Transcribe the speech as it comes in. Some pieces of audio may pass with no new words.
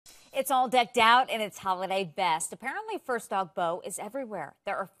It's all decked out in its holiday best. Apparently, First Dog Bo is everywhere.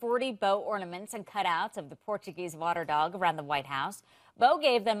 There are 40 Bo ornaments and cutouts of the Portuguese water dog around the White House. Bo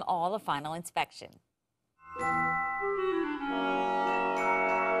gave them all a final inspection.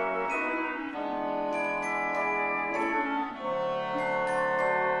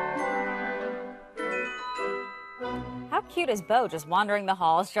 How cute is Bo just wandering the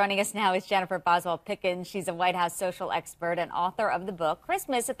halls? Joining us now is Jennifer Boswell-Pickens. She's a White House social expert and author of the book,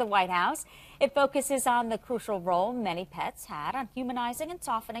 Christmas at the White House. It focuses on the crucial role many pets had on humanizing and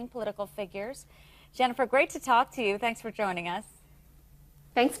softening political figures. Jennifer, great to talk to you. Thanks for joining us.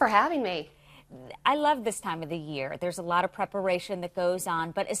 Thanks for having me. I love this time of the year. There's a lot of preparation that goes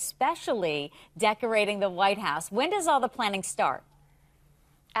on, but especially decorating the White House. When does all the planning start?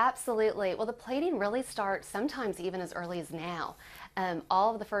 Absolutely. Well, the plating really starts sometimes even as early as now.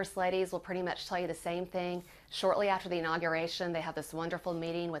 All of the first ladies will pretty much tell you the same thing. Shortly after the inauguration, they have this wonderful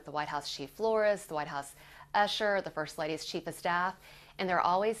meeting with the White House chief florist, the White House usher, the first lady's chief of staff, and they're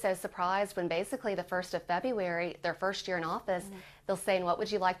always so surprised when basically the 1st of February, their first year in office, they'll say, and what would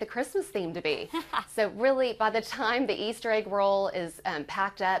you like the Christmas theme to be? So really, by the time the Easter egg roll is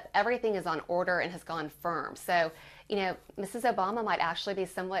packed up, everything is on order and has gone firm. So, you know, Mrs. Obama might actually be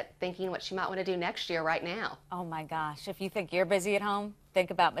somewhat thinking what she might want to do next year right now. Oh, my gosh. If you think you're busy at home,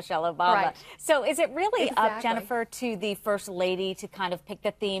 think about Michelle Obama. Right. So is it really up, Exactly. Jennifer, to the First Lady to kind of pick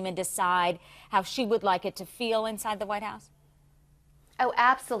the theme and decide how she would like it to feel inside the White House? Oh,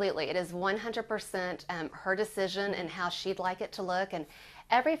 absolutely. It is 100% her decision and how she'd like it to look. And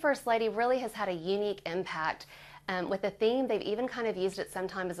every First Lady really has had a unique impact. With the theme, they've even kind of used it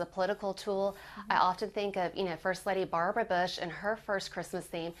sometimes as a political tool. I often think of, you know, First Lady Barbara Bush, and her first Christmas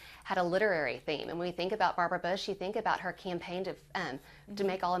theme had a literary theme. And when we think about Barbara Bush, you think about her campaign to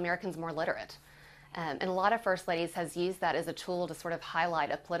make all Americans more literate. And a lot of First Ladies has used that as a tool to sort of highlight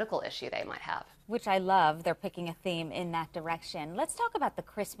a political issue they might have. Which I love. They're picking a theme in that direction. Let's talk about the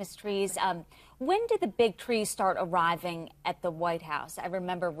Christmas trees. When did the big trees start arriving at the White House? I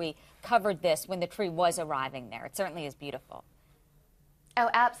remember we covered this when the tree was arriving there. It certainly is beautiful. Oh,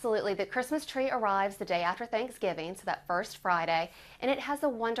 absolutely. The Christmas tree arrives the day after Thanksgiving, so that first Friday, and it has a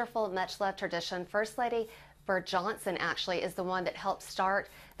wonderful, much-loved tradition. First Lady Bird Johnson actually is the one that helped start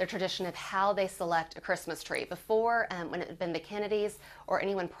the tradition of how they select a Christmas tree. Before, when it had been the Kennedys or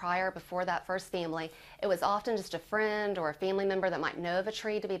anyone prior before that first family, it was often just a friend or a family member that might know of a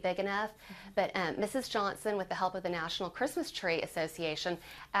tree to be big enough. But Mrs. Johnson, with the help of the National Christmas Tree Association,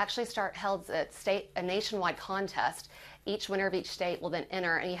 actually held a nationwide contest. Each winner of each state will then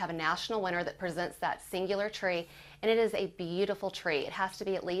enter, and you have a national winner that presents that singular tree. And it is a beautiful tree. It has to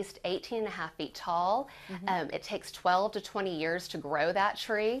be at least 18.5 feet tall. It takes 12 to 20 years to grow that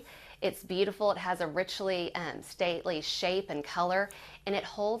tree. It's beautiful. It has a richly stately shape and color, and it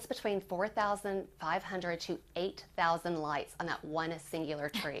holds between 4,500 to 8,000 lights on that one singular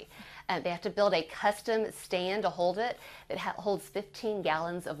tree. They have to build a custom stand to hold it that holds 15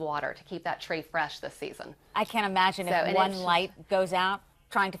 gallons of water to keep that tree fresh this season. I can't imagine if one light goes out,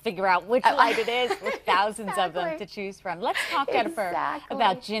 trying to figure out which light it is with thousands of them to choose from. Let's talk, Jennifer,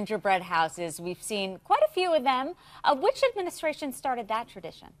 about gingerbread houses. We've seen quite a few of them. Which administration started that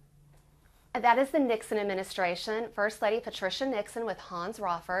tradition? That is the Nixon administration. First Lady Patricia Nixon, with Hans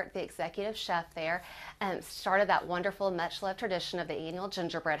Roffert, the executive chef there, started that wonderful, much-loved tradition of the annual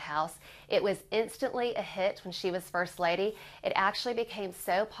gingerbread house. It was instantly a hit when she was First Lady. It actually became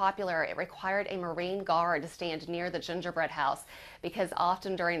so popular, it required a Marine Guard to stand near the gingerbread house, because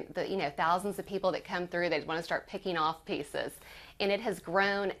often during the thousands of people that come through, they want to start picking off pieces. And it has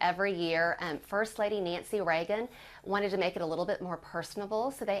grown every year. First Lady Nancy Reagan wanted to make it a little bit more personable,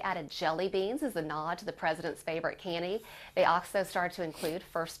 so they added jelly beans as a nod to the president's favorite candy. They also started to include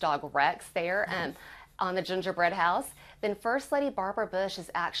First Dog Rex there on the gingerbread house. Then First Lady Barbara Bush is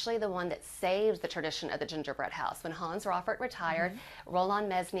actually the one that saved the tradition of the gingerbread house. When Hans Roffert retired,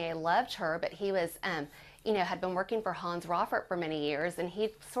 Roland Mesnier loved her, but he was had been working for Hans Roffert for many years, and he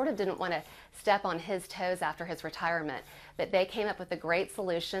sort of didn't want to step on his toes after his retirement. But they came up with a great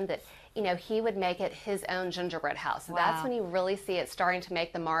solution that, he would make it his own gingerbread house. So that's when you really see it starting to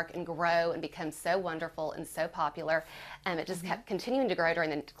make the mark and grow and become so wonderful and so popular. It just kept continuing to grow during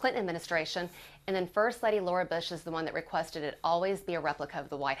the Clinton administration. And then First Lady Laura Bush is the one that requested it always be a replica of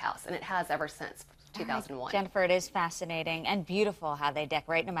the White House, and it has ever since 2001. Right. Jennifer, it is fascinating and beautiful how they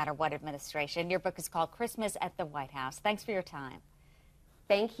decorate no matter what administration. Your book is called Christmas at the White House. Thanks for your time.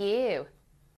 Thank you.